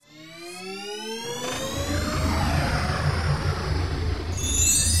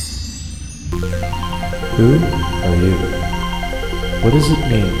Who are you? What does it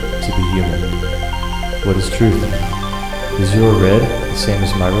mean to be human? What is truth? Is your red the same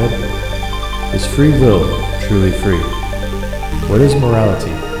as my red? Is free will truly free? What is morality?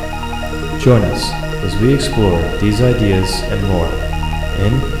 Join us as we explore these ideas and more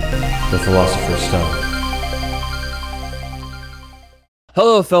in The Philosopher's Stone.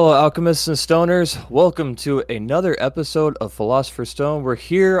 Hello, fellow alchemists and stoners. Welcome to another episode of Philosopher's Stone. We're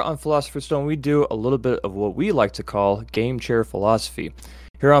here on Philosopher's Stone. We do a little bit of what we like to call game chair philosophy.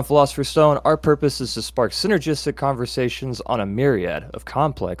 Here on Philosopher's Stone, our purpose is to spark synergistic conversations on a myriad of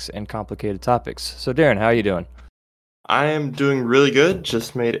complex and complicated topics. So, Darren, how are you doing? I am doing really good.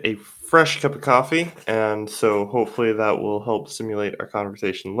 Just made a fresh cup of coffee, and so hopefully that will help stimulate our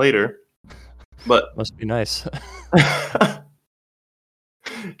conversation later. But Must be nice.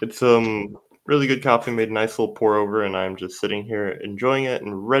 it's really good coffee, made a nice little pour over, and I'm just sitting here enjoying it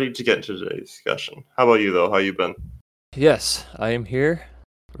and ready to get into today's discussion. How about you, though? How you been? Yes, I am here,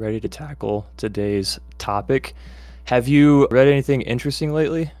 ready to tackle today's topic. Have you read anything interesting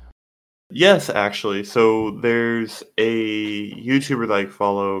lately? Yes, actually. So there's a YouTuber that I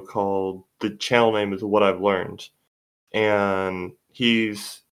follow called, the channel name is What I've Learned, and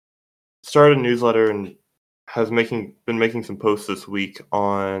he's started a newsletter and has been making some posts this week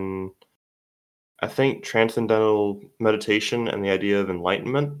on, I think, transcendental meditation and the idea of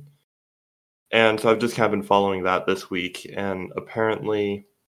enlightenment. And so I've just kind of been following that this week, and apparently,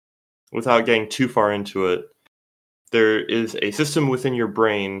 without getting too far into it, there is a system within your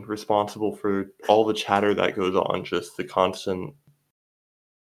brain responsible for all the chatter that goes on, just the constant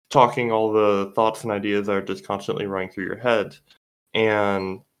talking, all the thoughts and ideas that are just constantly running through your head.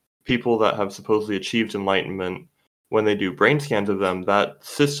 And people that have supposedly achieved enlightenment, when they do brain scans of them, that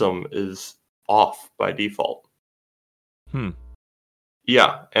system is off by default.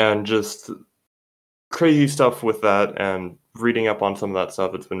 Yeah, and just crazy stuff with that, and reading up on some of that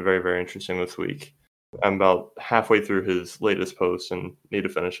stuff. It's been very, very interesting this week. I'm about halfway through his latest post and need to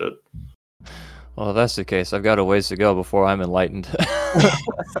finish it. Well, if that's the case, I've got a ways to go before I'm enlightened.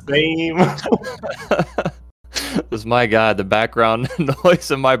 Same. Because my God, the background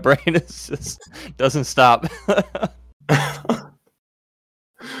noise in my brain is just doesn't stop. How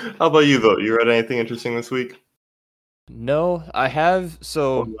about you, though? You read anything interesting this week? No, I have, Or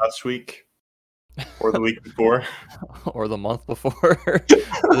so last week? Or the week before? or the month before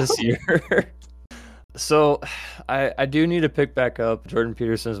this year. So I do need to pick back up Jordan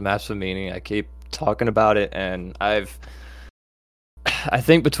Peterson's Maps of Meaning. I keep talking about it, and I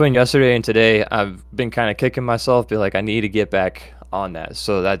think between yesterday and today, I've been kind of kicking myself, be like, I need to get back on that.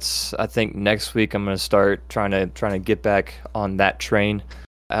 So I think next week I'm gonna start trying to get back on that train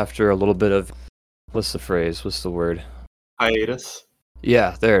after a little bit of, what's the phrase? What's the word? Hiatus.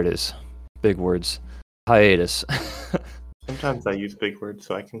 Yeah, there it is. Big words. Hiatus. Sometimes I use big words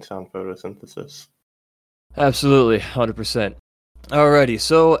so I can sound photosynthesis. Absolutely, 100%. Alrighty,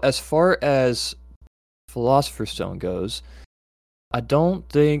 so as far as Philosopher's Stone goes, I don't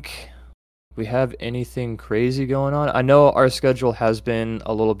think we have anything crazy going on. I know our schedule has been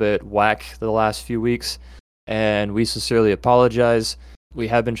a little bit whack the last few weeks, and we sincerely apologize. We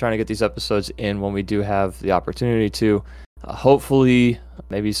have been trying to get these episodes in when we do have the opportunity to. Hopefully,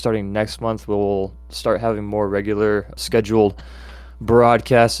 maybe starting next month, we'll start having more regular scheduled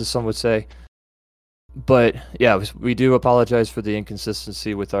broadcasts, as some would say. But yeah, we do apologize for the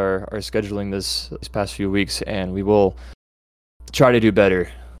inconsistency with our scheduling these past few weeks, and we will try to do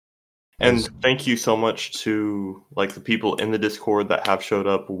better. And thank you so much to the people in the Discord that have showed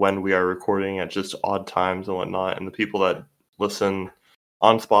up when we are recording at just odd times and whatnot, and the people that listen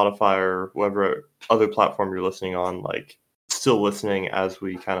on Spotify or whatever other platform you're listening on, still listening as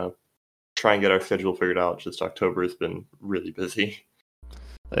we kind of try and get our schedule figured out. Just October has been really busy.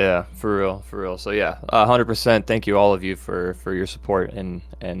 Yeah, for real. So yeah, 100%. Thank you all of you for your support and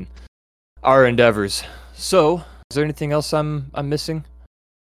our endeavors. So, is there anything else I'm missing?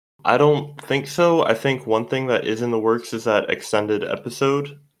 I don't think so. I think one thing that is in the works is that extended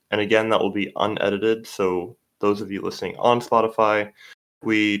episode, and again, that will be unedited. So those of you listening on Spotify,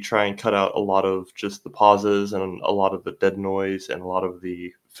 we try and cut out a lot of just the pauses and a lot of the dead noise and a lot of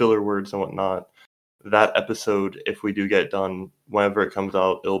the filler words and whatnot. That episode, if we do get it done, whenever it comes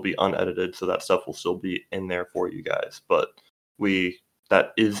out, it'll be unedited, so that stuff will still be in there for you guys. But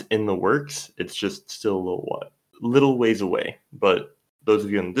that is in the works. It's just still a little ways away. But those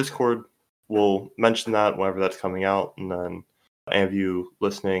of you in the Discord will mention that whenever that's coming out, and then any of you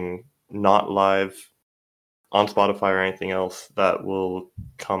listening not live on Spotify or anything else, that will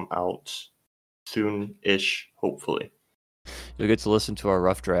come out soon-ish, hopefully. You'll get to listen to our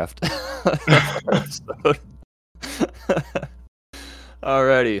rough draft episode.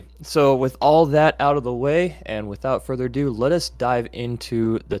 Alrighty, so with all that out of the way, and without further ado, let us dive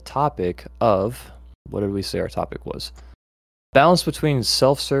into the topic of, what did we say our topic was? Balance between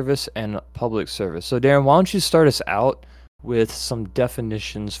self-service and public service. So Darren, why don't you start us out with some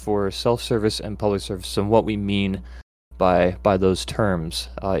definitions for self-service and public service and what we mean by those terms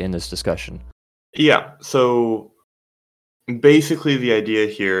in this discussion? Yeah, so basically the idea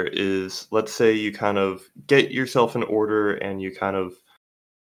here is, let's say you kind of get yourself in order and you kind of...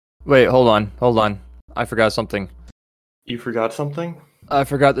 Wait, hold on. I forgot something. You forgot something? I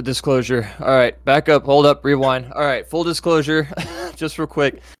forgot the disclosure. All right, back up, hold up, rewind. All right, full disclosure, just real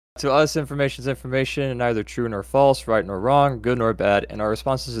quick. To us, information is information, neither true nor false, right nor wrong, good nor bad, and our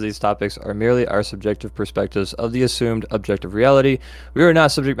responses to these topics are merely our subjective perspectives of the assumed objective reality. We are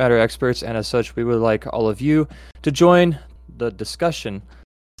not subject matter experts, and as such, we would like all of you to join the discussion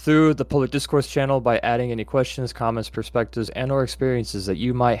through the public discourse channel by adding any questions, comments, perspectives, and or experiences that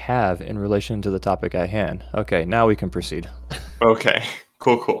you might have in relation to the topic at hand. Okay, now we can proceed. Okay,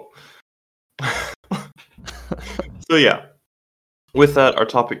 cool. So yeah, with that, our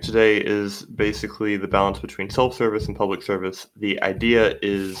topic today is basically the balance between self-service and public service. The idea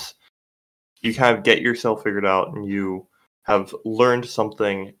is you kind of get yourself figured out and you have learned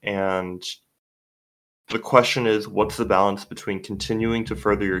something, and the question is, what's the balance between continuing to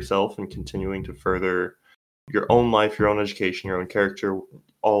further yourself and continuing to further your own life, your own education, your own character,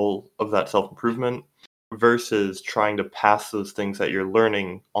 all of that self-improvement, versus trying to pass those things that you're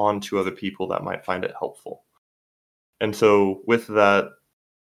learning on to other people that might find it helpful. And so with that,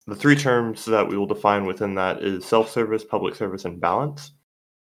 the three terms that we will define within that is self-service, public service, and balance.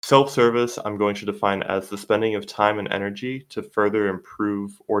 Self-service, I'm going to define as the spending of time and energy to further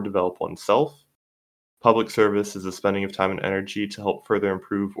improve or develop oneself. Public service is the spending of time and energy to help further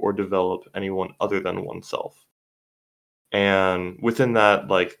improve or develop anyone other than oneself. And within that,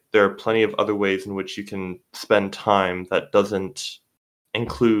 like, there are plenty of other ways in which you can spend time that doesn't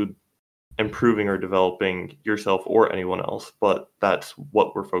include improving or developing yourself or anyone else, but that's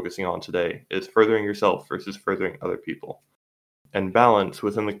what we're focusing on today, is furthering yourself versus furthering other people. And balance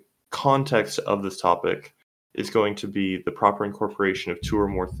within the context of this topic is going to be the proper incorporation of two or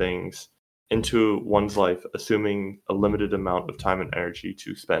more things into one's life, assuming a limited amount of time and energy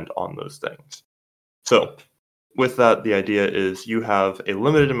to spend on those things. So with that, the idea is you have a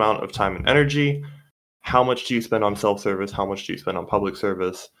limited amount of time and energy. How much do you spend on self-service? How much do you spend on public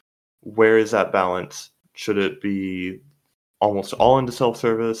service? Where is that balance? Should it be almost all into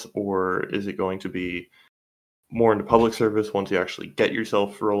self-service, or is it going to be more into public service once you actually get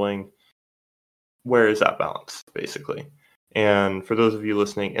yourself rolling? Where is that balance, basically? And for those of you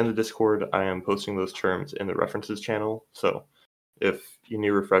listening in the Discord, I am posting those terms in the references channel. So if you need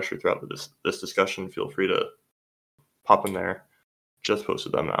a refresher throughout this discussion, feel free to pop in there. Just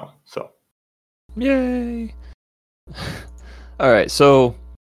posted them now. So Yay! All right, so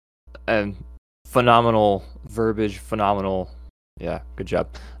phenomenal verbiage, yeah, good job.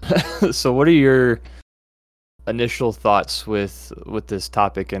 So what are your initial thoughts with this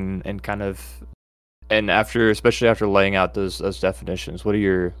topic and kind of, and especially after laying out those definitions, what are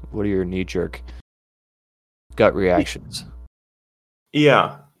your knee-jerk gut reactions?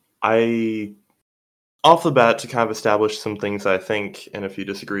 yeah, I off the bat, to kind of establish some things I think, and if you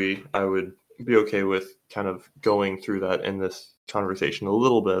disagree, I would be okay with kind of going through that in this conversation a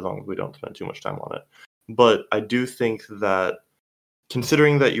little bit, as long as we don't spend too much time on it. But I do think that,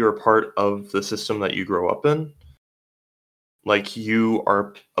 considering that you're a part of the system that you grow up in, like, you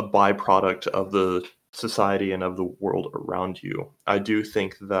are a byproduct of the society and of the world around you, I do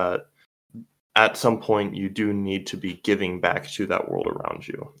think that at some point you do need to be giving back to that world around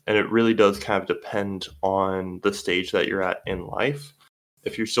you. And it really does kind of depend on the stage that you're at in life.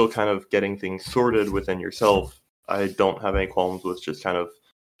 If you're still kind of getting things sorted within yourself, I don't have any qualms with just kind of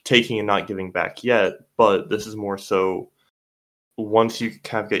taking and not giving back yet. But this is more so once you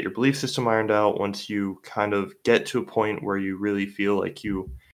kind of get your belief system ironed out, once you kind of get to a point where you really feel like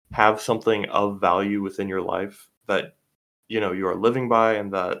you have something of value within your life that, you are living by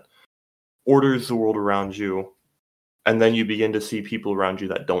and that orders the world around you, and then you begin to see people around you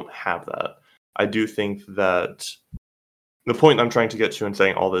that don't have that. I do think that the point I'm trying to get to in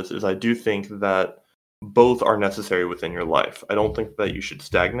saying all this is I do think that both are necessary within your life. I don't think that you should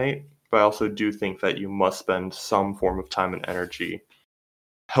stagnate, but I also do think that you must spend some form of time and energy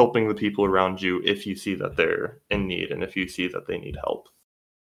helping the people around you if you see that they're in need and if you see that they need help.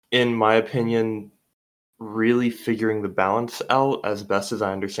 In my opinion, really figuring the balance out as best as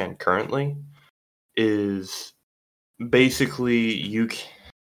I understand currently is basically you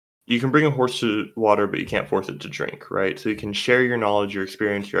can bring a horse to water, but you can't force it to drink, right? So you can share your knowledge, your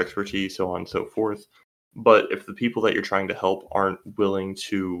experience, your expertise, so on and so forth. But if the people that you're trying to help aren't willing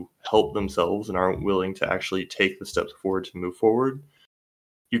to help themselves and aren't willing to actually take the steps forward to move forward,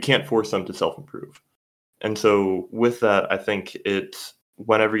 you can't force them to self improve. And so, with that, I think it's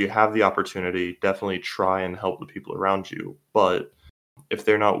whenever you have the opportunity, definitely try and help the people around you. But if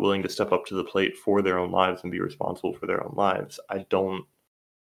they're not willing to step up to the plate for their own lives and be responsible for their own lives, I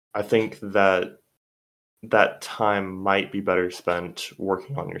think that that time might be better spent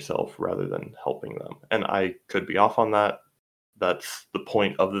working on yourself rather than helping them. And I could be off on that. That's the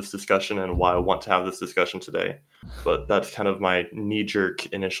point of this discussion and why I want to have this discussion today. But that's kind of my knee jerk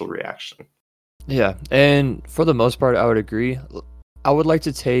initial reaction. Yeah, and for the most part, I would agree. I would like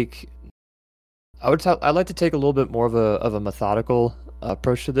to take, I'd like to take a little bit more of a methodical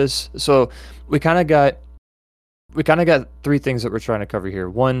approach to this. So we kind of got three things that we're trying to cover here.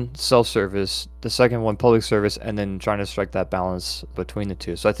 One, self-service. The second one, public service, and then trying to strike that balance between the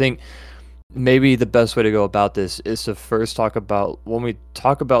two. So I think maybe the best way to go about this is to first talk about, when we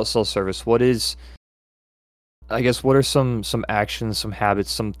talk about self-service, what is, I guess, what are some actions, some habits,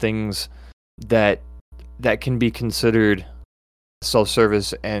 some things that can be considered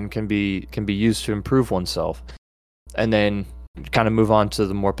self-service and can be used to improve oneself, and then kind of move on to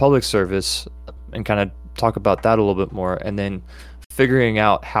the more public service and kind of talk about that a little bit more, and then figuring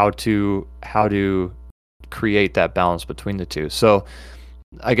out how to create that balance between the two. So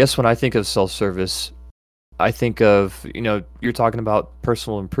I guess when I think of self-service, I think of, you're talking about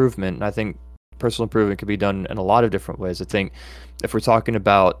personal improvement, and I think personal improvement can be done in a lot of different ways. I think if we're talking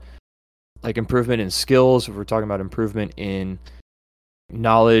about like improvement in skills, if we're talking about improvement in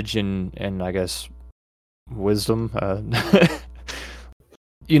knowledge and I guess wisdom,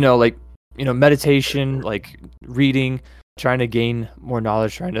 meditation, like reading, trying to gain more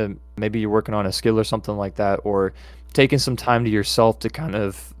knowledge, trying to, maybe you're working on a skill or something like that, or taking some time to yourself to kind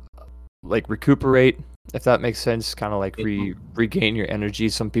of like recuperate, if that makes sense, kind of like regain your energy.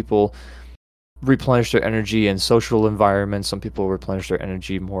 Some people replenish their energy in social environments. Some people replenish their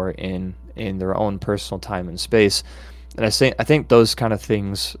energy more in their own personal time and space. And I think those kind of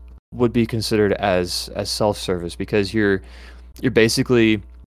things would be considered as self-service, because you're basically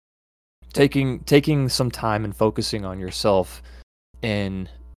taking some time and focusing on yourself and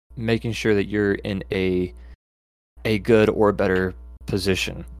making sure that you're in a good or better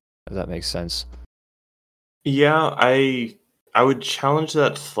position, if that makes sense. Yeah, I would challenge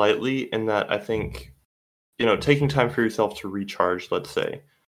that slightly in that I think, taking time for yourself to recharge, let's say,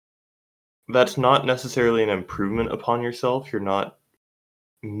 that's not necessarily an improvement upon yourself. You're not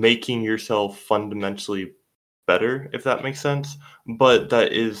making yourself fundamentally better, if that makes sense. But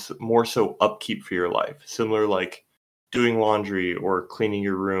that is more so upkeep for your life. Similar like doing laundry or cleaning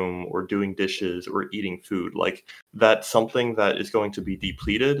your room or doing dishes or eating food. Like that's something that is going to be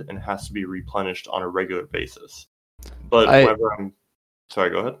depleted and has to be replenished on a regular basis. But whenever I'm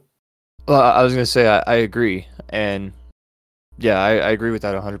sorry, go ahead. Well, I was going to say I agree. And yeah, I agree with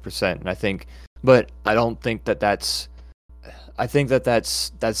that 100%. And I think, but I don't think that's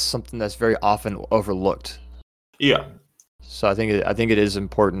something that's very often overlooked. Yeah. So I think it is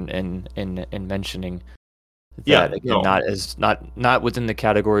important in mentioning that, Yeah, again, no. not within the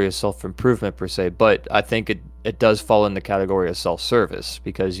category of self-improvement per se, but I think it does fall in the category of self-service,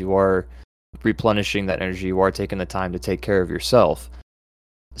 because you are replenishing that energy, you are taking the time to take care of yourself,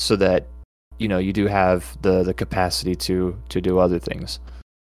 so that you do have the capacity to do other things.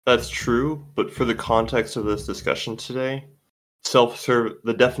 That's true, but for the context of this discussion today,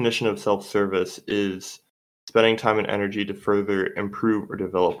 the definition of self-service is spending time and energy to further improve or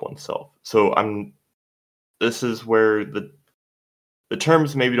develop oneself. So this is where the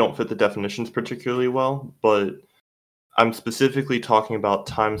terms maybe don't fit the definitions particularly well, but I'm specifically talking about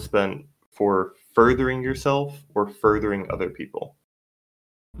time spent for furthering yourself or furthering other people.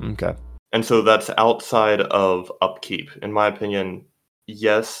 Okay. And so that's outside of upkeep. In my opinion,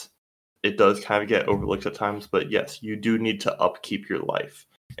 yes, it does kind of get overlooked at times, but yes, you do need to upkeep your life.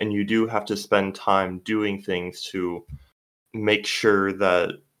 And you do have to spend time doing things to make sure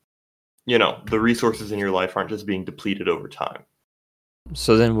that, the resources in your life aren't just being depleted over time.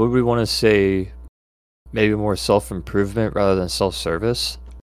 So then would we want to say maybe more self-improvement rather than self-service?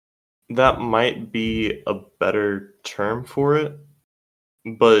 That might be a better term for it,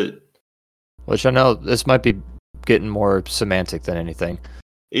 but Which I know this might be getting more semantic than anything.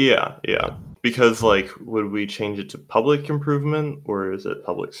 yeah. Because, would we change it to public improvement or is it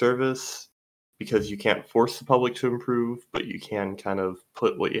public service? Because you can't force the public to improve, but you can kind of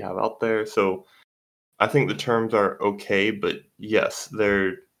put what you have out there. So I think the terms are okay, but yes,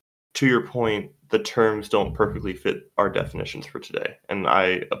 they're, to your point, the terms don't perfectly fit our definitions for today, and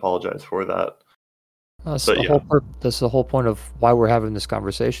I apologize for that. That's But the yeah. that's the whole point of why we're having this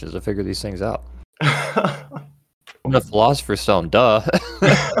conversation, is to figure these things out. I'm a philosopher's stone, duh.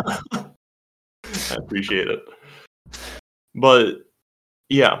 I appreciate it. But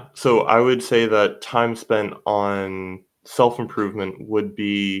yeah, so I would say that time spent on self-improvement would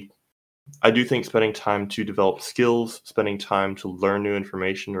be, I do think spending time to develop skills, spending time to learn new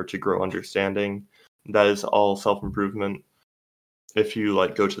information or to grow understanding, that is all self-improvement. If you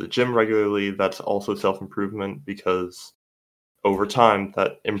like go to the gym regularly, that's also self-improvement because over time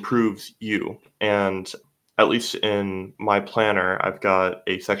that improves you. And at least in my planner, I've got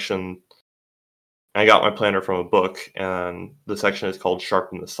a section. I got my planner from a book, and the section is called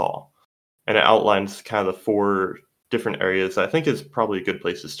Sharpen the Saw. And it outlines kind of the 4 different areas that I think is probably a good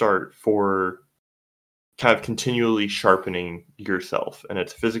place to start for kind of continually sharpening yourself. And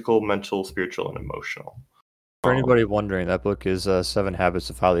it's physical, mental, spiritual, and emotional. For anybody wondering, that book is 7 Habits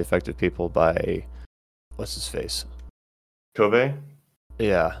of Highly Effective People by, what's his face? Covey?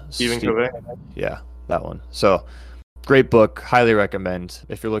 Yeah. Stephen Covey? Yeah, that one. So, great book. Highly recommend.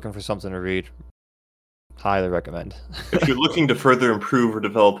 If you're looking for something to read, highly recommend. If you're looking to further improve or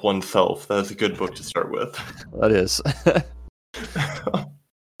develop oneself, that is a good book to start with. That is.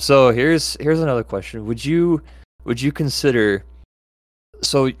 So here's another question. Would you consider,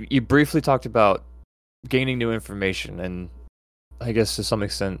 so you briefly talked about gaining new information, and I guess to some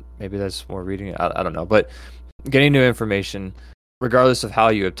extent maybe that's more reading, I don't know, but getting new information regardless of how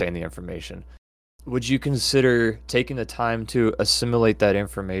you obtain the information, would you consider taking the time to assimilate that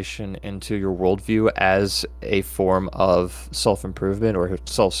information into your worldview as a form of self-improvement or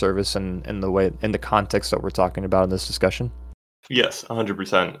self-service in the context that we're talking about in this discussion? Yes,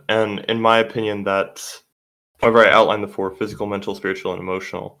 100%. And in my opinion, that's whenever I outline the 4: physical, mental, spiritual, and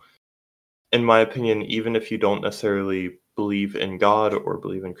emotional. In my opinion, even if you don't necessarily believe in God or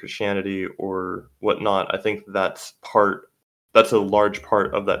believe in Christianity or whatnot, I think that's a large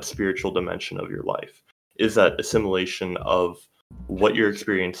part of that spiritual dimension of your life, is that assimilation of what your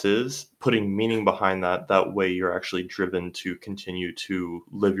experience is, putting meaning behind that. That way you're actually driven to continue to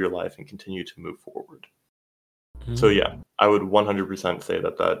live your life and continue to move forward. So yeah, I would 100% say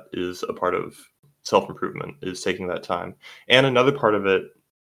that that is a part of self-improvement, is taking that time. And another part of it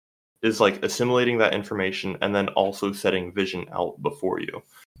is like assimilating that information and then also setting vision out before you.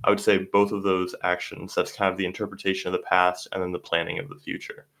 I would say both of those actions, that's kind of the interpretation of the past and then the planning of the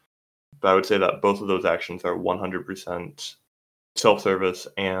future. But I would say that both of those actions are 100% self-service,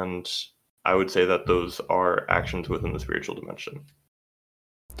 and I would say that those are actions within the spiritual dimension.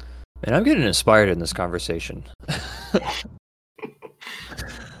 And I'm getting inspired in this conversation.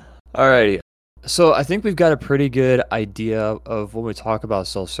 Alrighty. So I think we've got a pretty good idea of when we talk about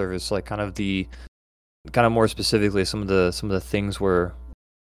self-service, like kind of more specifically some of the things where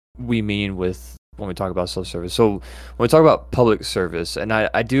we mean with when we talk about self-service. So when we talk about public service, and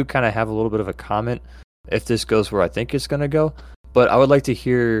I do kind of have a little bit of a comment if this goes where I think it's going to go, but I would like to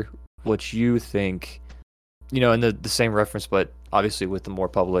hear what you think, in the same reference, but obviously with the more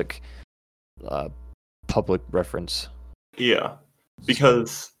public reference. Yeah,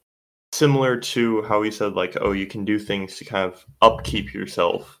 because similar to how we said, like, oh, you can do things to kind of upkeep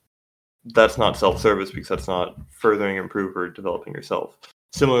yourself. That's not self-service because that's not furthering, improve, or developing yourself.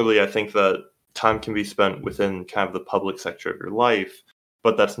 Similarly, I think that time can be spent within kind of the public sector of your life,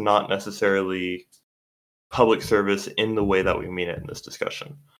 but that's not necessarily public service in the way that we mean it in this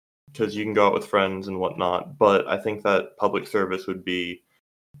discussion. Because you can go out with friends and whatnot, but I think that public service would be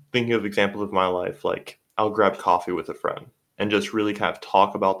thinking of examples of my life, like I'll grab coffee with a friend and just really kind of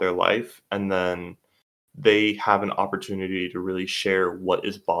talk about their life, and then they have an opportunity to really share what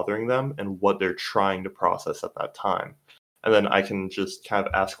is bothering them and what they're trying to process at that time. And then I can just kind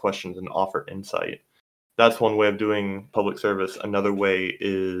of ask questions and offer insight. That's one way of doing public service. Another way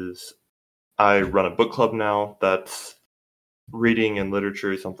is I run a book club now. That's reading and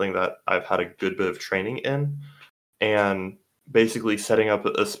literature is something that I've had a good bit of training in. And basically setting up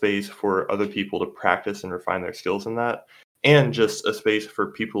a space for other people to practice and refine their skills in that, and just a space for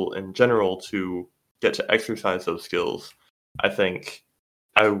people in general to get to exercise those skills, I think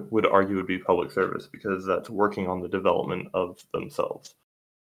I would argue would be public service, because that's working on the development of themselves.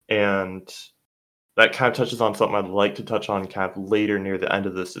 And that kind of touches on something I'd like to touch on kind of later near the end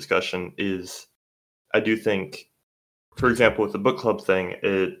of this discussion. Is I do think, for example, with the book club thing,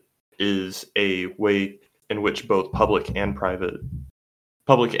 it is a way in which both public and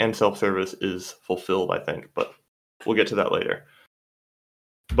self-service is fulfilled, I think, but we'll get to that later.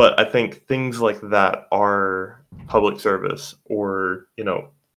 But I think things like that are public service, or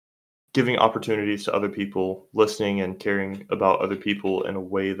giving opportunities to other people, listening and caring about other people in a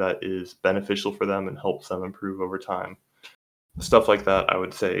way that is beneficial for them and helps them improve over time. Stuff like that, I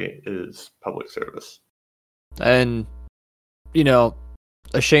would say, is public service. And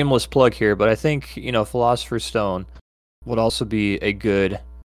a shameless plug here, but I think Philosopher's Stone would also be a good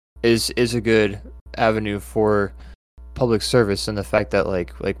avenue for public service, and the fact that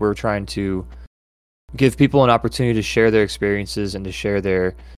like we're trying to give people an opportunity to share their experiences and to share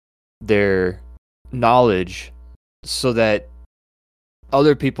their knowledge, so that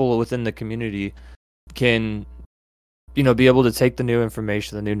other people within the community can be able to take the new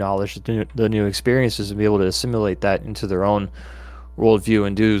information, the new knowledge, the new experiences, and be able to assimilate that into their own worldview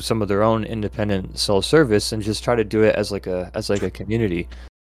and do some of their own independent self-service, and just try to do it as like a community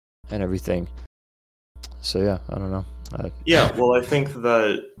and everything. So yeah, I don't know. Yeah, well, I think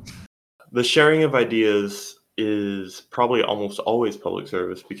that the sharing of ideas is probably almost always public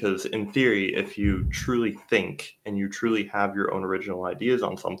service, because in theory, if you truly think and you truly have your own original ideas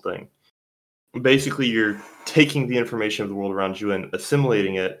on something, basically you're taking the information of the world around you and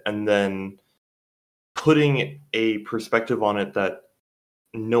assimilating it, and then putting a perspective on it that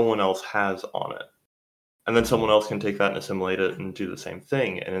no one else has on it. And then someone else can take that and assimilate it and do the same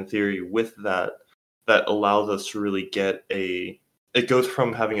thing. And in theory, with that allows us to really get it goes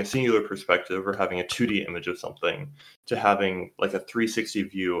from having a singular perspective or having a 2D image of something to having like a 360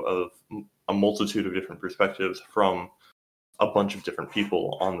 view of a multitude of different perspectives from a bunch of different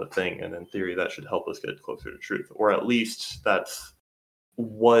people on the thing. And in theory, that should help us get closer to truth. Or at least that's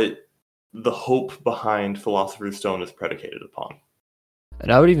what the hope behind Philosopher's Stone is predicated upon.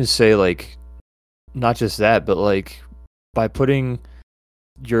 And I would even say, like, not just that, but like by putting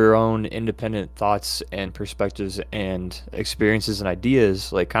your own independent thoughts and perspectives and experiences and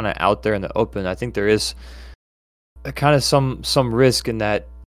ideas like kind of out there in the open, I think there is a kind of some risk in that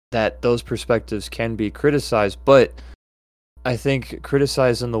those perspectives can be criticized, but I think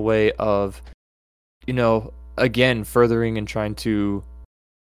criticized in the way of again furthering and trying to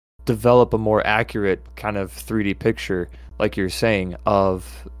develop a more accurate kind of 3D picture, like you're saying,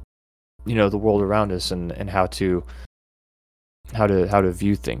 of the world around us and how to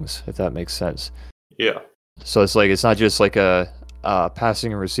view things, if that makes sense. Yeah. So it's like it's not just like a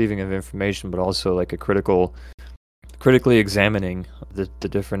passing and receiving of information, but also like a critically examining the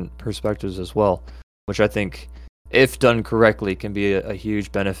different perspectives as well, which I think, if done correctly, can be a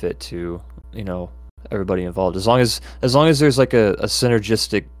huge benefit to everybody involved, as long as there's like a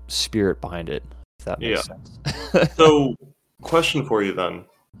synergistic spirit behind it, if that makes sense. So, question for you then.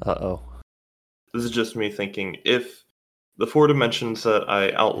 Uh-oh. This is just me thinking, if the 4 dimensions that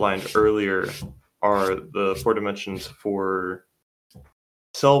I outlined earlier are the 4 dimensions for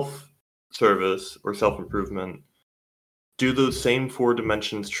self-service or self-improvement, do those same 4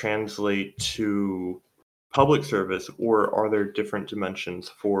 dimensions translate to public service, or are there different dimensions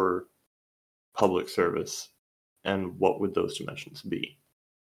for public service? And what would those dimensions be?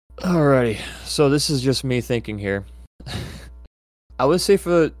 Alrighty, so this is just me thinking here. I would say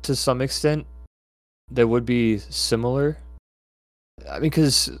to some extent they would be similar.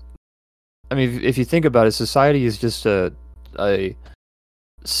 Because if you think about it, society is just a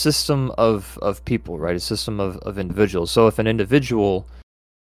system of people, right? A system of individuals. So if an individual,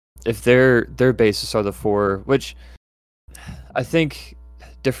 if their basis are the 4, which I think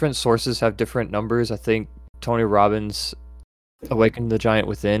different sources have different numbers. I think Tony Robbins, Awaken the Giant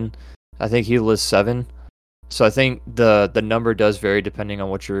Within, I think he lists 7. So I think the number does vary depending on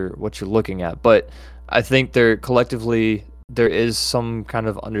what you're looking at. But I think they're collectively, there is some kind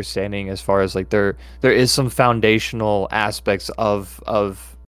of understanding as far as like there is some foundational aspects of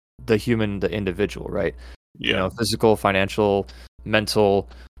the human, the individual, right? Yeah. Physical, financial, mental,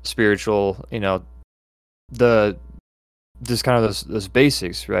 spiritual, just kind of those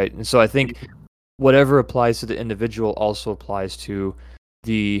basics, right? And so I think whatever applies to the individual also applies to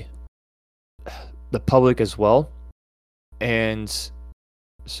the public as well. And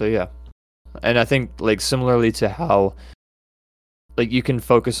so yeah. And I think like similarly to how like you can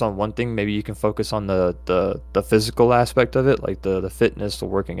focus on one thing, maybe you can focus on the physical aspect of it, like the fitness, the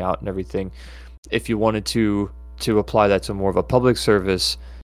working out and everything. If you wanted to apply that to more of a public service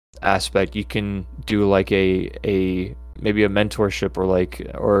aspect, you can do like a maybe a mentorship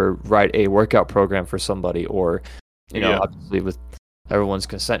or write a workout program for somebody, or obviously with everyone's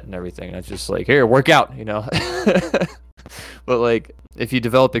consent and everything. It's just like, here, work out, But like if you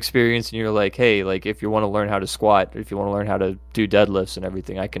develop experience and you're like, hey, like if you want to learn how to squat, if you want to learn how to do deadlifts and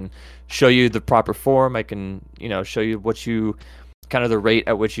everything, I can show you the proper form. I can show you what you kind of the rate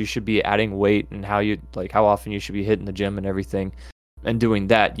at which you should be adding weight and how often you should be hitting the gym and everything, and doing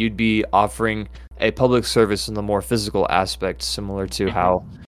that, you'd be offering a public service in the more physical aspect, similar to how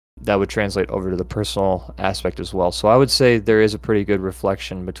that would translate over to the personal aspect as well. So I would say there is a pretty good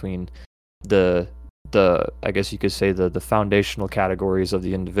reflection between the I guess you could say the foundational categories of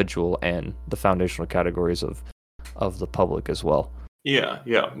the individual and the foundational categories of the public as well. Yeah,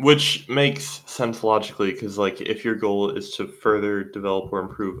 which makes sense logically because, like, if your goal is to further develop or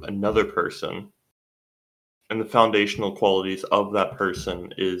improve another person, and the foundational qualities of that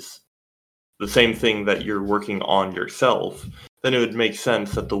person is the same thing that you're working on yourself, then it would make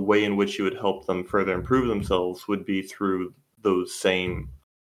sense that the way in which you would help them further improve themselves would be through those same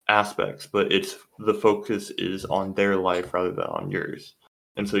aspects. But the focus is on their life rather than on yours,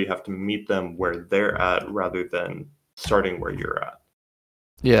 and so you have to meet them where they're at rather than starting where you're at.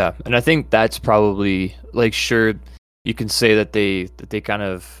 Yeah, and I think that's probably, like, sure, you can say that they kind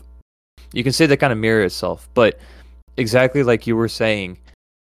of mirror itself, but exactly like you were saying,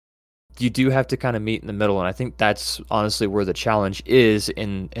 you do have to kind of meet in the middle, and I think that's honestly where the challenge is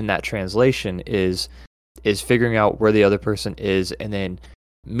in that translation is figuring out where the other person is and then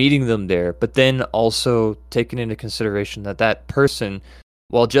meeting them there, but then also taking into consideration that person,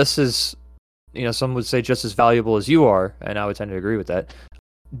 while just as, some would say just as valuable as you are, and I would tend to agree with that,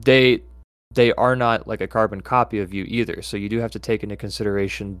 they are not like a carbon copy of you either. So you do have to take into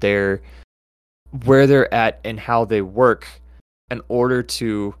consideration where they're at and how they work in order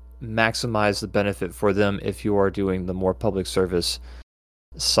to maximize the benefit for them if you are doing the more public service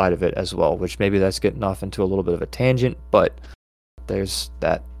side of it as well, which maybe that's getting off into a little bit of a tangent, but there's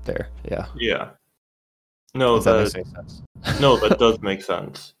that there. Yeah. No, Does that make sense? No, that does make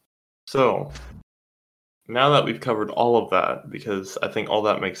sense. So now that we've covered all of that, because I think all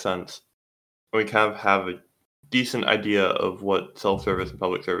that makes sense, we kind of have a decent idea of what self-service and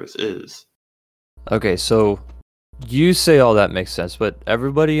public service is. Okay, so you say all that makes sense, but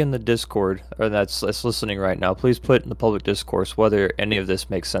everybody in the Discord, or that's listening right now, please put in the public discourse whether any of this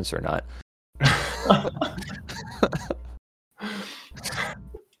makes sense or not.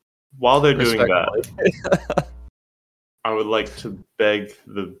 While they're doing that, I would like to beg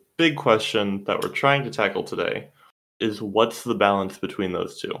the big question that we're trying to tackle today is what's the balance between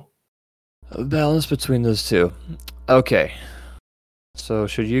those two? A balance between those two. Okay. So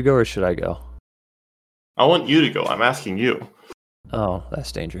should you go or should I go? I want you to go. I'm asking you. Oh,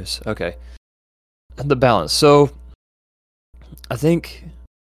 that's dangerous. Okay. The balance. So I think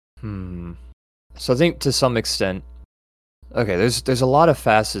So I think to some extent, okay, there's a lot of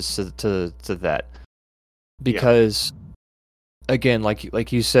facets to that. Because again,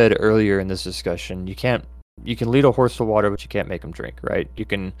 like you said earlier in this discussion, you can lead a horse to water, but you can't make them drink, right? You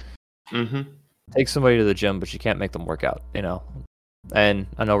can take somebody to the gym, but you can't make them work out, And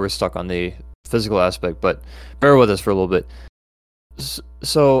I know we're stuck on the physical aspect, but bear with us for a little bit.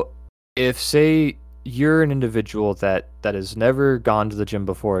 So if, say, you're an individual that has never gone to the gym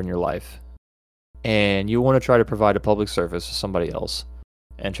before in your life, and you want to try to provide a public service to somebody else,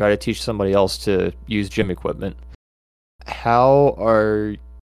 and try to teach somebody else to use gym equipment, how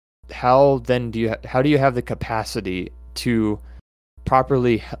do you have the capacity to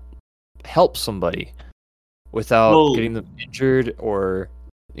properly help somebody without getting them injured or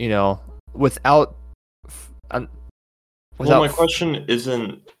without my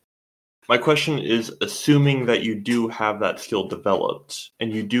question is assuming that you do have that skill developed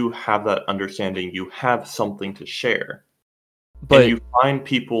and you do have that understanding, you have something to share, but you find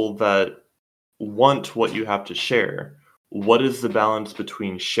people that want what you have to share. What is the balance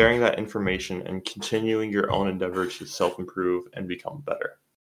between sharing that information and continuing your own endeavor to self-improve and become better?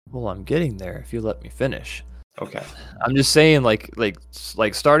 Well, I'm getting there if you let me finish. Okay. I'm just saying, like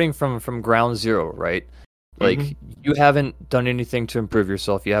starting from ground zero, right? Like, you haven't done anything to improve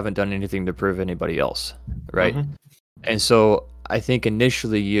yourself. You haven't done anything to prove anybody else, right? And so I think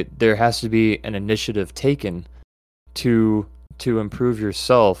initially there has to be an initiative taken to improve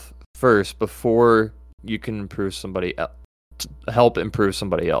yourself first before you can improve somebody else, help improve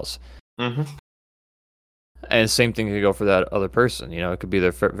somebody else. And same thing could go for that other person. It could be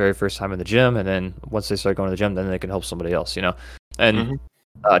their very first time in the gym, and then once they start going to the gym, then they can help somebody else. And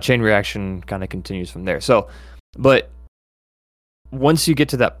chain reaction kind of continues from there. So, but once you get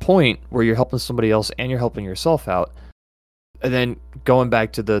to that point where you're helping somebody else and you're helping yourself out, and then going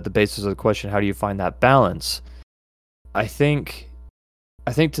back to the basis of the question, how do you find that balance? I think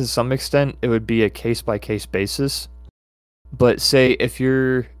to some extent it would be a case by case basis. But say if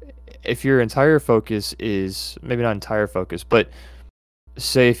your entire focus is, maybe not entire focus, but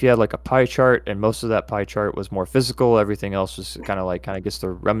say if you had like a pie chart and most of that pie chart was more physical, everything else was kind of gets the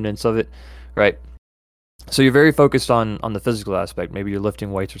remnants of it, right? So you're very focused on the physical aspect. Maybe you're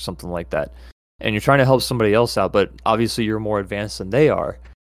lifting weights or something like that, and you're trying to help somebody else out, but obviously you're more advanced than they are.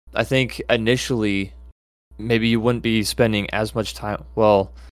 I think initially maybe you wouldn't be spending as much time.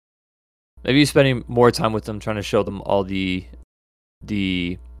 Well, maybe you're spending more time with them, trying to show them all the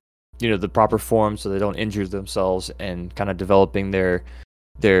the proper form so they don't injure themselves, and kind of developing their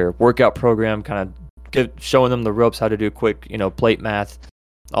workout program, kind of showing them the ropes, how to do quick plate math,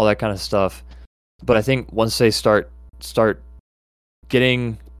 all that kind of stuff. But I think once they start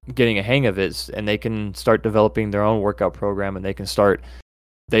getting a hang of it, and they can start developing their own workout program, and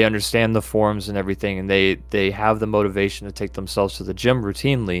they understand the forms and everything, and they have the motivation to take themselves to the gym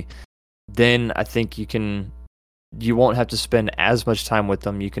routinely, then I think you won't have to spend as much time with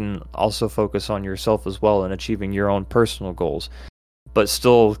them. You can also focus on yourself as well and achieving your own personal goals, but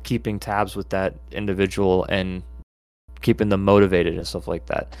still keeping tabs with that individual and keeping them motivated and stuff like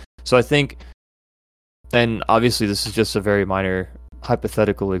that. So I think, and obviously this is just a very minor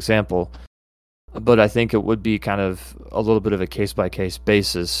hypothetical example, but I think it would be kind of a little bit of a case-by-case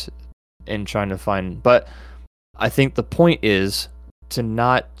basis in trying to find. But I think the point is to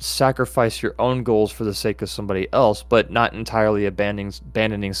not sacrifice your own goals for the sake of somebody else, but not entirely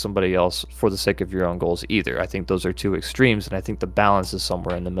abandoning somebody else for the sake of your own goals either. I think those are two extremes, and I think the balance is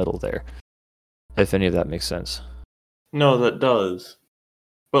somewhere in the middle there, if any of that makes sense. No, that does.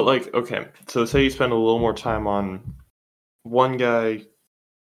 But, like, okay, so say you spend a little more time on one guy,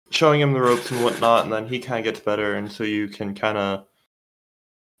 showing him the ropes and whatnot, and then he kind of gets better, and so you can kind of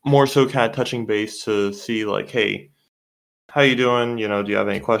more so kind of touching base to see, like, hey, how you doing? Do you have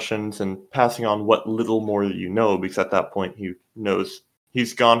any questions? And passing on what little more that you know, because at that point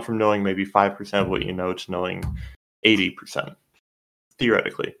he's gone from knowing maybe 5% of what you know to knowing 80%,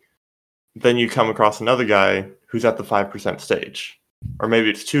 theoretically. Then you come across another guy who's at the 5% stage. Or maybe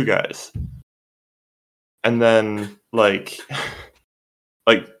it's two guys. And then, like,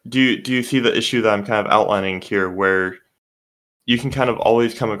 do you see the issue that I'm kind of outlining here, where you can kind of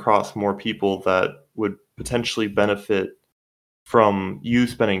always come across more people that would potentially benefit from you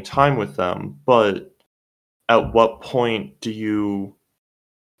spending time with them, but at what point do you...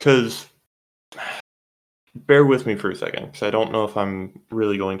 Because, bear with me for a second, because I don't know if I'm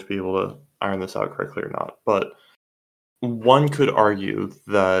really going to be able to iron this out correctly or not, but one could argue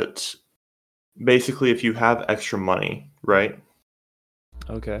that basically if you have extra money, right?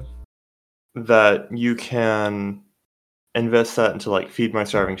 Okay. That you can invest that into, like, Feed My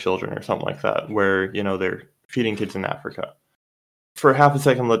Starving Children or something like that, where, they're feeding kids in Africa. For half a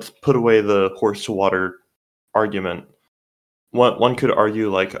second, let's put away the horse to water argument. One could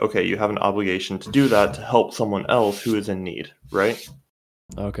argue, like, okay, you have an obligation to do that to help someone else who is in need, right?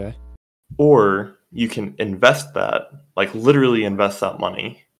 Okay. Or you can invest that, like literally invest that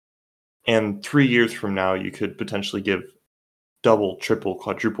money, and 3 years from now you could potentially give double, triple,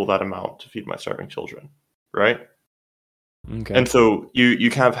 quadruple that amount to Feed My Starving Children, right? Okay. And so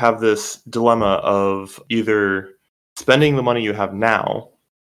you kind of have this dilemma of either spending the money you have now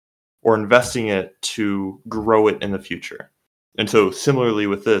or investing it to grow it in the future. And so similarly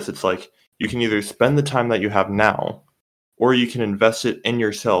with this, it's like you can either spend the time that you have now, or you can invest it in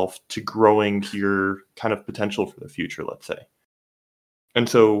yourself to growing your kind of potential for the future, let's say. And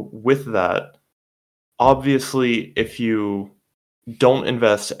so with that, obviously, if you don't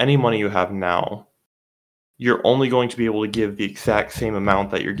invest any money you have now, you're only going to be able to give the exact same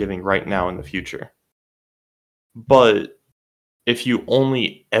amount that you're giving right now in the future. But if you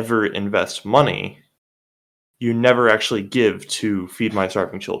only ever invest money, you never actually give to Feed My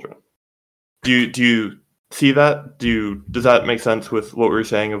Starving Children. Do you see that? Does that make sense with what we were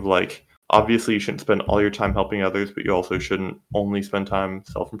saying of, like, obviously you shouldn't spend all your time helping others, but you also shouldn't only spend time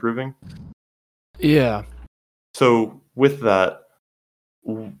self-improving? Yeah. So with that,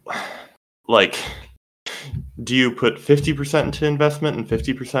 like, do you put 50% into investment and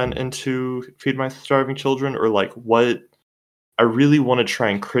 50% into Feed My Starving Children? Or, like, what? I really want to try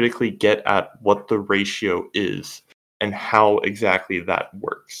and critically get at what the ratio is and how exactly that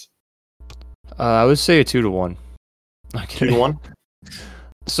works. I would say a 2-to-1. Okay. 2-to-1?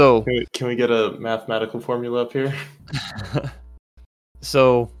 So can we get a mathematical formula up here?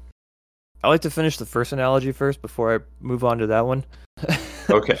 So I like to finish the first analogy first before I move on to that one.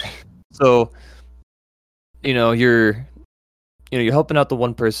 Okay. So, you're helping out the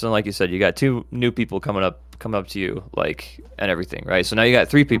one person, like you said, you got 2 new people coming up to you, like, and everything, right? So now you got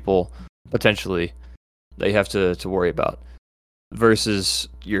 3 people potentially that you have to worry about versus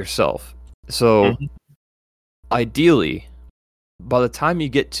yourself. So ideally, by the time you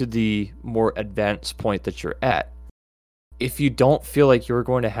get to the more advanced point that you're at, if you don't feel like you're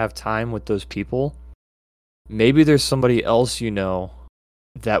going to have time with those people, maybe there's somebody else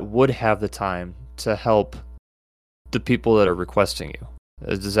that would have the time to help the people that are requesting you.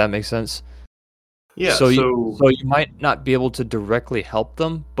 Does that make sense? Yeah. So you might not be able to directly help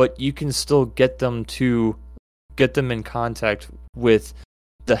them, but you can still get them in contact with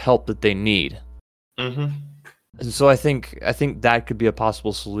the help that they need. Mm-hmm. And so I think that could be a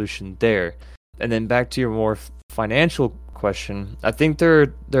possible solution there. And then back to your more financial question, I think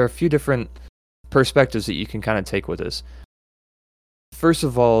there are a few different perspectives that you can kind of take with this. First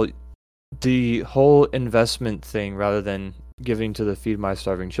of all, the whole investment thing, rather than giving to the Feed My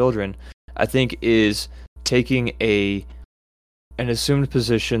Starving Children, I think is taking an assumed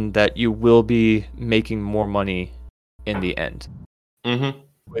position that you will be making more money in the end. Mm-hmm.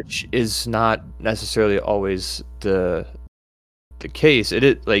 Which is not necessarily always the case.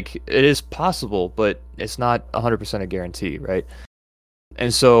 It is possible, but it's not 100% a guarantee, right?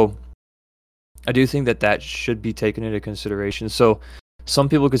 And so I do think that should be taken into consideration. So some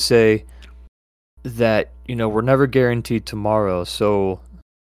people could say that, we're never guaranteed tomorrow, so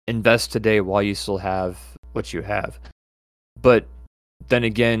invest today while you still have what you have. But then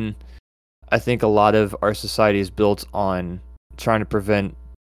again, I think a lot of our society is built on trying to prevent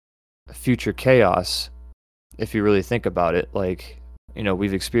future chaos. If you really think about it,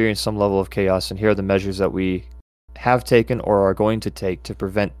 we've experienced some level of chaos, and here are the measures that we have taken or are going to take to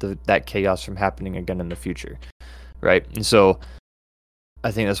prevent that chaos from happening again in the future, right? And so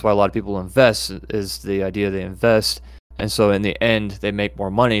I think that's why a lot of people invest, is the idea they invest, and so in the end they make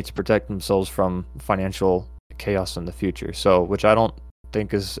more money to protect themselves from financial chaos in the future. So, which I don't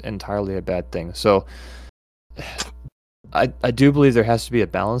think is entirely a bad thing. So I do believe there has to be a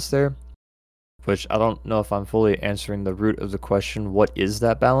balance there, which I don't know if I'm fully answering the root of the question, what is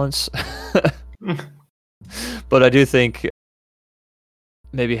that balance? But I do think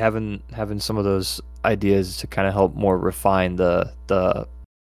maybe having some of those ideas to kind of help more refine the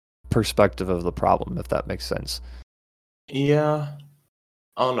perspective of the problem, if that makes sense. Yeah.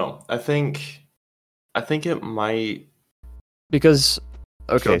 I don't know. I think it might, because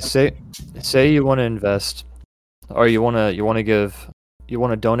okay, Sure. say you want to invest, or you want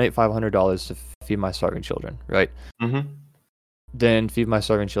to donate $500 to Feed My Starving Children, right? Mm-hmm. Then Feed My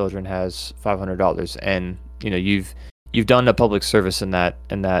Starving Children has $500, and you've done a public service in that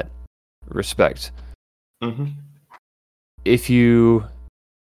respect. Mm-hmm. If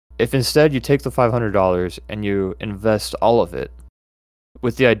instead you take the $500 and you invest all of it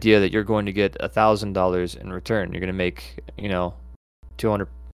with the idea that you're going to get $1,000 in return, you're going to make 200.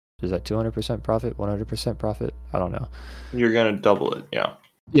 Is that 200% profit? 100% profit? I don't know. You're gonna double it, yeah.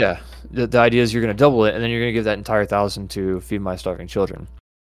 Yeah, the idea is you're going to double it, and then you're going to give that entire 1,000 to Feed My Starving Children.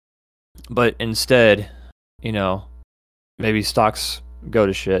 But instead, maybe stocks go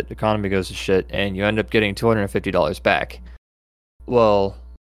to shit, the economy goes to shit, and you end up getting $250 back. Well,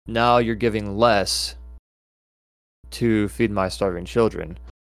 now you're giving less to Feed My Starving Children,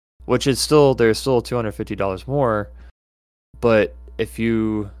 which is there's still $250 more. But I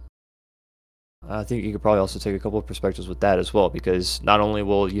think you could probably also take a couple of perspectives with that as well, because not only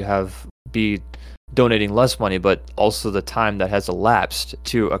will you be donating less money, but also the time that has elapsed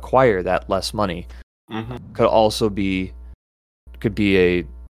to acquire that less money could also be you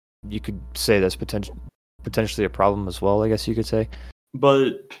could say that's potentially a problem as well, I guess you could say.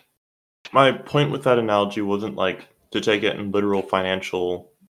 But my point with that analogy wasn't to take it in literal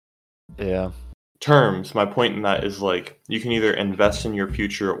financial terms. My point in that is you can either invest in your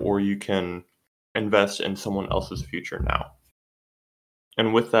future or you can invest in someone else's future now.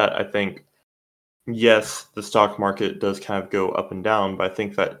 And with that, I think, yes, the stock market does kind of go up and down, but I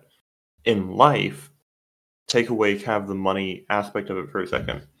think that in life, take away kind of the money aspect of it for a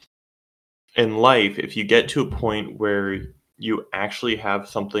second. In life, if you get to a point where you actually have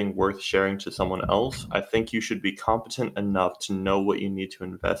something worth sharing to someone else, I think you should be competent enough to know what you need to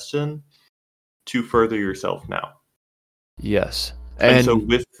invest in to further yourself now. Yes. And so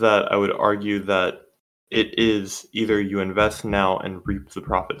with that, I would argue that it is either you invest now and reap the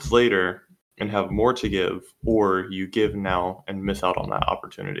profits later and have more to give, or you give now and miss out on that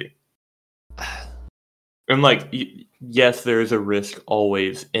opportunity. And yes, there is a risk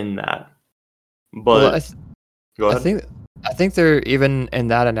always in that. But go ahead. I think there, even in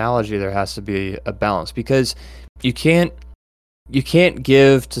that analogy, there has to be a balance, because you can't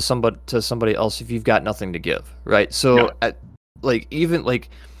give to somebody else if you've got nothing to give, right? So even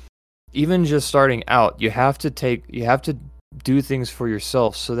just starting out, you have to do things for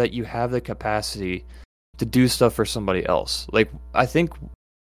yourself so that you have the capacity to do stuff for somebody else. Like, I think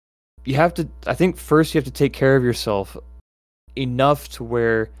first you have to take care of yourself enough to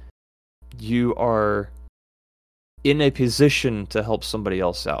where you are in a position to help somebody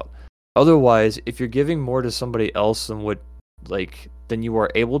else out. Otherwise, if you're giving more to somebody else than you are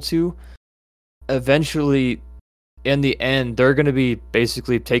able to, eventually in the end they're going to be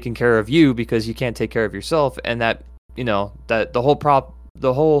basically taking care of you because you can't take care of yourself, and that that the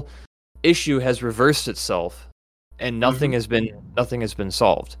whole issue has reversed itself and nothing has been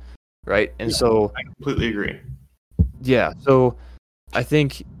solved, right? And so I completely agree. yeah, so I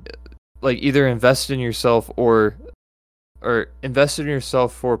think like either invest in yourself or invest in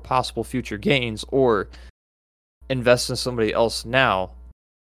yourself for possible future gains, or invest in somebody else now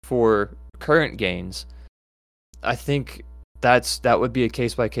for current gains. I think that would be a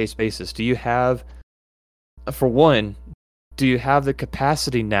case by case basis. Do you have the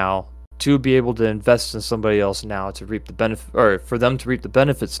capacity now to be able to invest in somebody else now to reap the benefit, or for them to reap the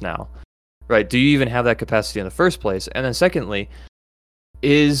benefits now? Right? Do you even have that capacity in the first place? And then secondly,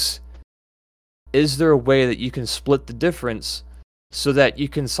 is there a way that you can split the difference so that you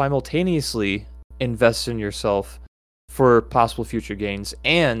can simultaneously invest in yourself for possible future gains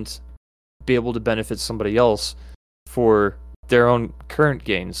and be able to benefit somebody else for their own current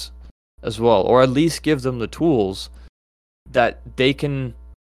gains as well, or at least give them the tools that they can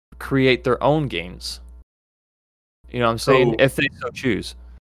create their own gains? You know what I'm saying? If they so choose.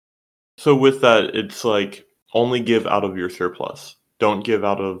 So with that, it's like only give out of your surplus. Don't give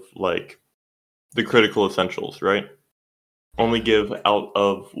out of like the critical essentials, right? Only give out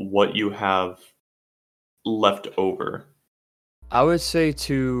of what you have left over. I would say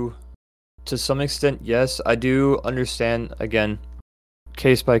to some extent, yes. I do understand, again,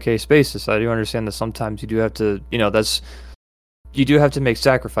 case by case basis. I do understand that sometimes you do have to, you do have to make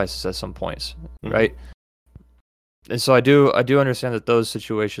sacrifices at some points, right? And so I do understand that those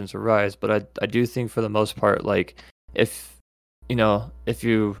situations arise, but I do think for the most part, like if you,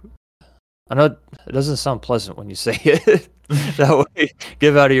 I know it doesn't sound pleasant when you say it that way,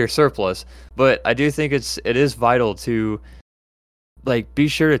 give out of your surplus, but I do think it is vital to like be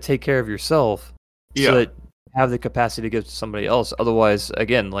sure to take care of yourself so that you have the capacity to give to somebody else. Otherwise,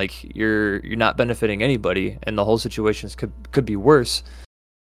 again, like you're not benefiting anybody, and the whole situations could be worse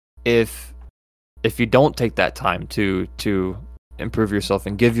if you don't take that time to improve yourself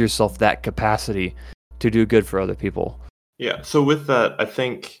and give yourself that capacity to do good for other people. Yeah. So with that, I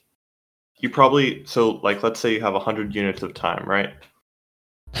think you probably, like let's say you have 100 units of time, right?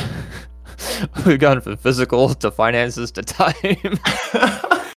 We've gone from physical to finances to time.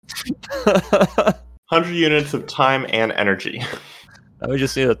 100 units of time and energy. Now we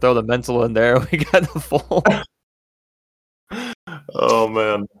just need to throw the mental in there. We got the full. Oh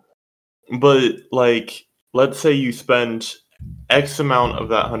man. But like, let's say you spend X amount of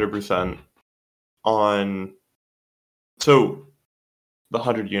that 100% on, so the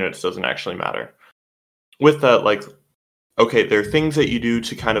 100 units doesn't actually matter. With that, like, okay, there are things that you do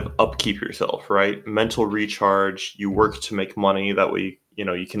to kind of upkeep yourself, right? Mental recharge, you work to make money, that way,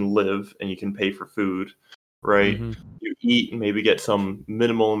 you can live and you can pay for food, right? Mm-hmm. You eat and maybe get some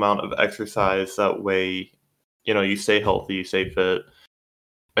minimal amount of exercise, that way, you stay healthy, you stay fit,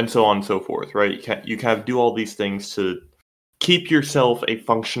 and so on and so forth, right? You kind of do all these things to keep yourself a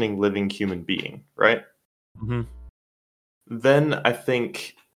functioning, living human being, right? Mm-hmm. Then I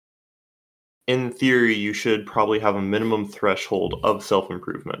think, in theory, you should probably have a minimum threshold of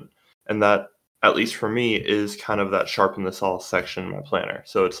self-improvement. And that, at least for me, is kind of that sharpen the saw section in my planner.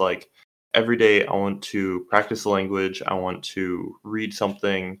 So it's like, every day I want to practice the language, I want to read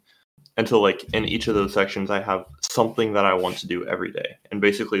something, until like in each of those sections I have something that I want to do every day. And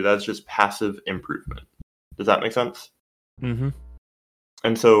basically that's just passive improvement. Does that make sense? Mm-hmm.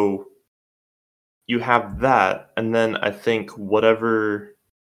 And so you have that, and then I think whatever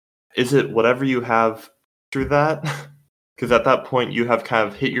you have through that, because at that point you have kind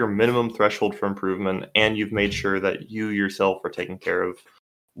of hit your minimum threshold for improvement, and you've made sure that you yourself are taken care of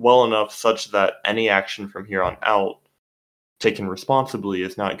well enough such that any action from here on out taken responsibly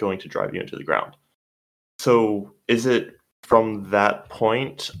is not going to drive you into the ground. So is it from that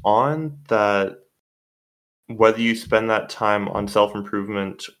point on that whether you spend that time on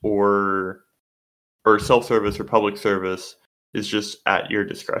self-improvement or self-service or public service is just at your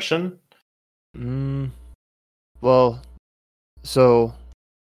discretion? Well, so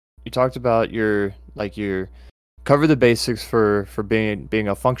you talked about your cover the basics for being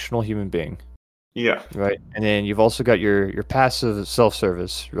a functional human being. Yeah. Right. And then you've also got your passive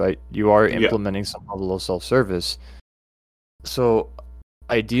self-service, right? You are implementing some level of self-service. So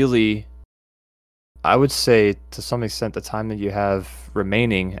ideally, I would say to some extent the time that you have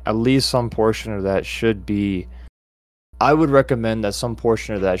remaining, at least some portion of that should be. I would recommend that some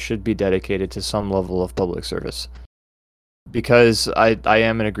portion of that should be dedicated to some level of public service, because I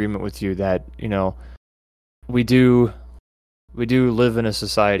am in agreement with you that we do live in a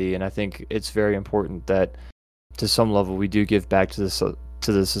society, and I think it's very important that to some level we do give back to the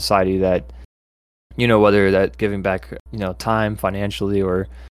society, that whether that giving back time financially, or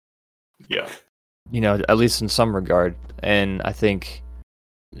Yeah. at least in some regard. And I think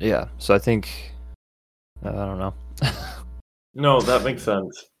so I think I don't know. No, that makes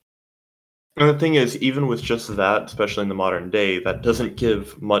sense. And the thing is, even with just that, especially in the modern day, that doesn't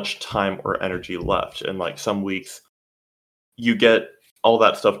give much time or energy left. And like some weeks, you get all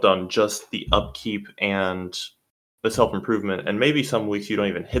that stuff done, just the upkeep and the self improvement. And maybe some weeks you don't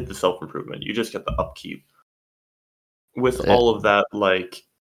even hit the self improvement, you just get the upkeep. With Eh, all of that, like,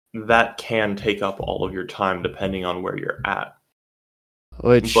 that can take up all of your time depending on where you're at.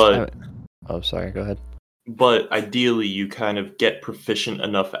 which But oh, sorry, go ahead. but ideally you kind of get proficient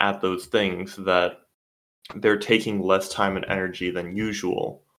enough at those things that they're taking less time and energy than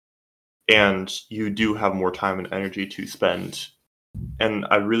usual, and you do have more time and energy to spend. And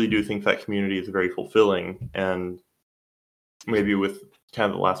I really do think that community is very fulfilling. And maybe with kind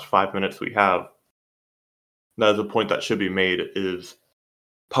of the last 5 minutes we have, that is a point that should be made, is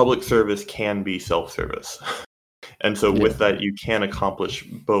public service can be self-service. And so Yeah. with that, you can accomplish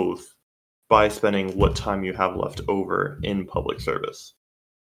both by spending what time you have left over in public service.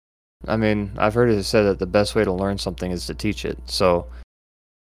 I mean, I've heard it said that the best way to learn something is to teach it. So,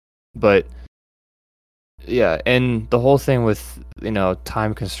 but yeah, and the whole thing with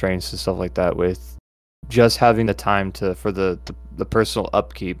time constraints and stuff like that, with just having the time for the personal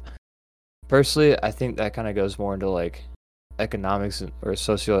upkeep. Personally, I think that kind of goes more into like economics or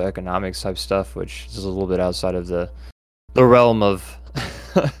socioeconomics type stuff, which is a little bit outside of the realm of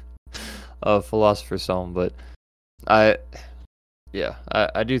of Philosopher's Stone. But I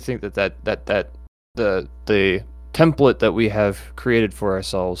I do think that the template that we have created for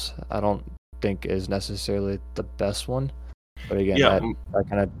ourselves, I don't think is necessarily the best one. But again, Yeah, that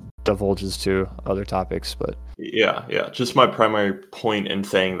kind of divulges to other topics. But yeah. Just my primary point in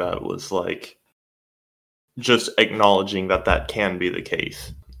saying that was like just acknowledging that that can be the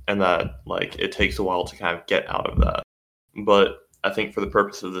case, and that like it takes a while to kind of get out of that. But I think for the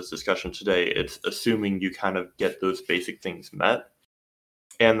purpose of this discussion today, it's assuming you kind of get those basic things met,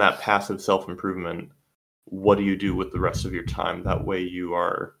 and that passive self improvement. What do you do with the rest of your time? That way you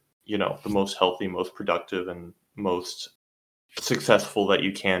are, the most healthy, most productive, and most successful that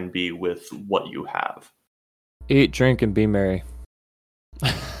you can be with what you have. eat, drink, and be merry.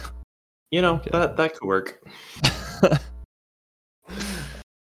 Okay. That could work.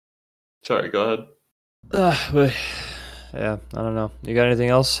 Sorry, go ahead. But yeah, I don't know. You got anything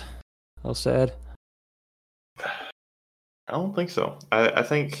else to add? I don't think so. I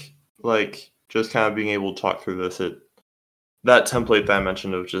think like just kind of being able to talk through this, that template that I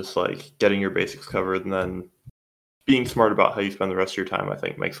mentioned of just like getting your basics covered and then being smart about how you spend the rest of your time, I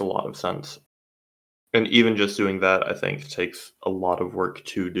think makes a lot of sense. And even just doing that, I think takes a lot of work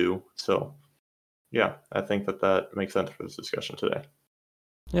to do. So yeah, I think that makes sense for this discussion today.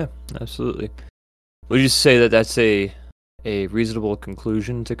 Yeah, absolutely. Would you say that that's a reasonable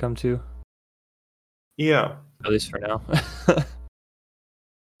conclusion to come to, Yeah. at least for now?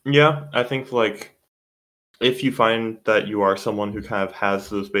 Yeah, I think like if you find that you are someone who kind of has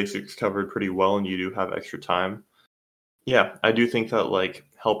those basics covered pretty well and you do have extra time, yeah, I do think that like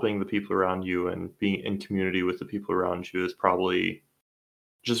helping the people around you and being in community with the people around you is probably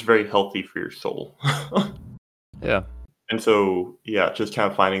just very healthy for your soul. Yeah. And so, yeah, just kind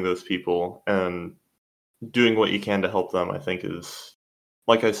of finding those people and doing what you can to help them, I think is,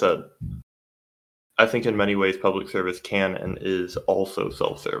 like I said, I think in many ways public service can and is also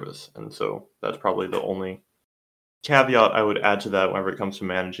self-service. And so that's probably the only caveat I would add to that whenever it comes to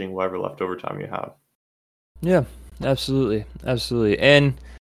managing whatever leftover time you have. Yeah, absolutely. Absolutely. And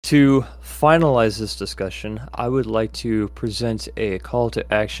to finalize this discussion, I would like to present a call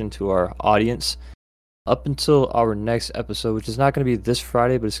to action to our audience. Up until our next episode, which is not going to be this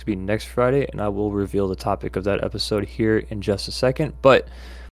Friday, but it's going to be next Friday, and I will reveal the topic of that episode here in just a second. But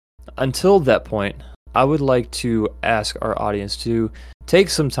until that point, I would like to ask our audience to take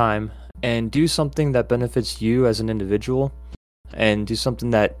some time and do something that benefits you as an individual, and do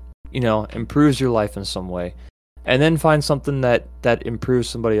something that improves your life in some way, and then find something that improves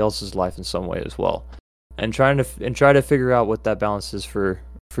somebody else's life in some way as well, and try to figure out what that balance is for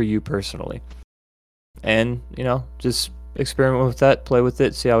you personally. And just experiment with that, play with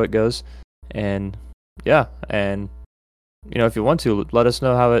it, see how it goes, and yeah, and if you want to, let us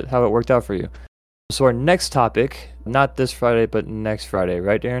know how it worked out for you. So our next topic, not this Friday, but next Friday,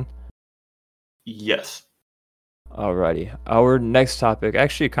 right, Darren? Yes. Alrighty. Our next topic,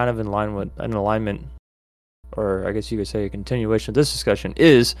 actually kind of in alignment, or I guess you could say a continuation of this discussion,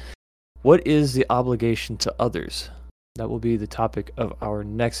 is what is the obligation to others? That will be the topic of our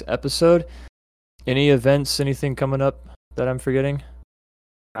next episode. Any events, anything coming up that I'm forgetting?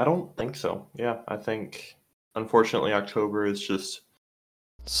 I don't think so. Yeah, I think unfortunately October is just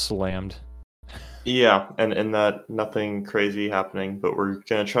Slammed. yeah, and that nothing crazy happening, but we're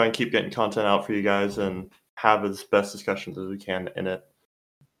gonna try and keep getting content out for you guys and have as best discussions as we can in it.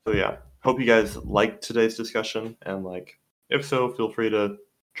 So yeah, hope you guys liked today's discussion, and if so, feel free to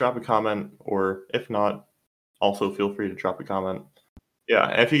drop a comment, or if not, also feel free to drop a comment. Yeah,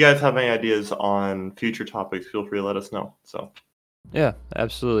 and if you guys have any ideas on future topics, feel free to let us know. So Yeah,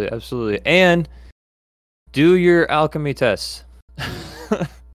 absolutely. And do your alchemy tests. I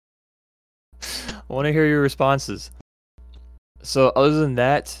want to hear your responses. So other than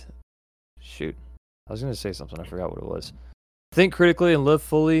that, shoot, I was going to say something. I forgot what it was. Think critically and live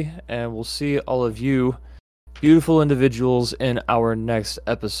fully, and we'll see all of you beautiful individuals in our next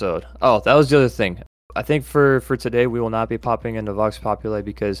episode. Oh, that was the other thing. I think for today, we will not be popping into Vox Populi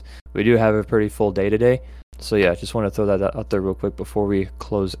because we do have a pretty full day today. So yeah, just want to throw that out there real quick before we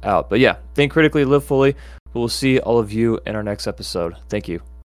close out. But yeah, think critically, live fully. We'll see all of you in our next episode. Thank you.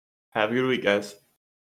 have a good week, guys.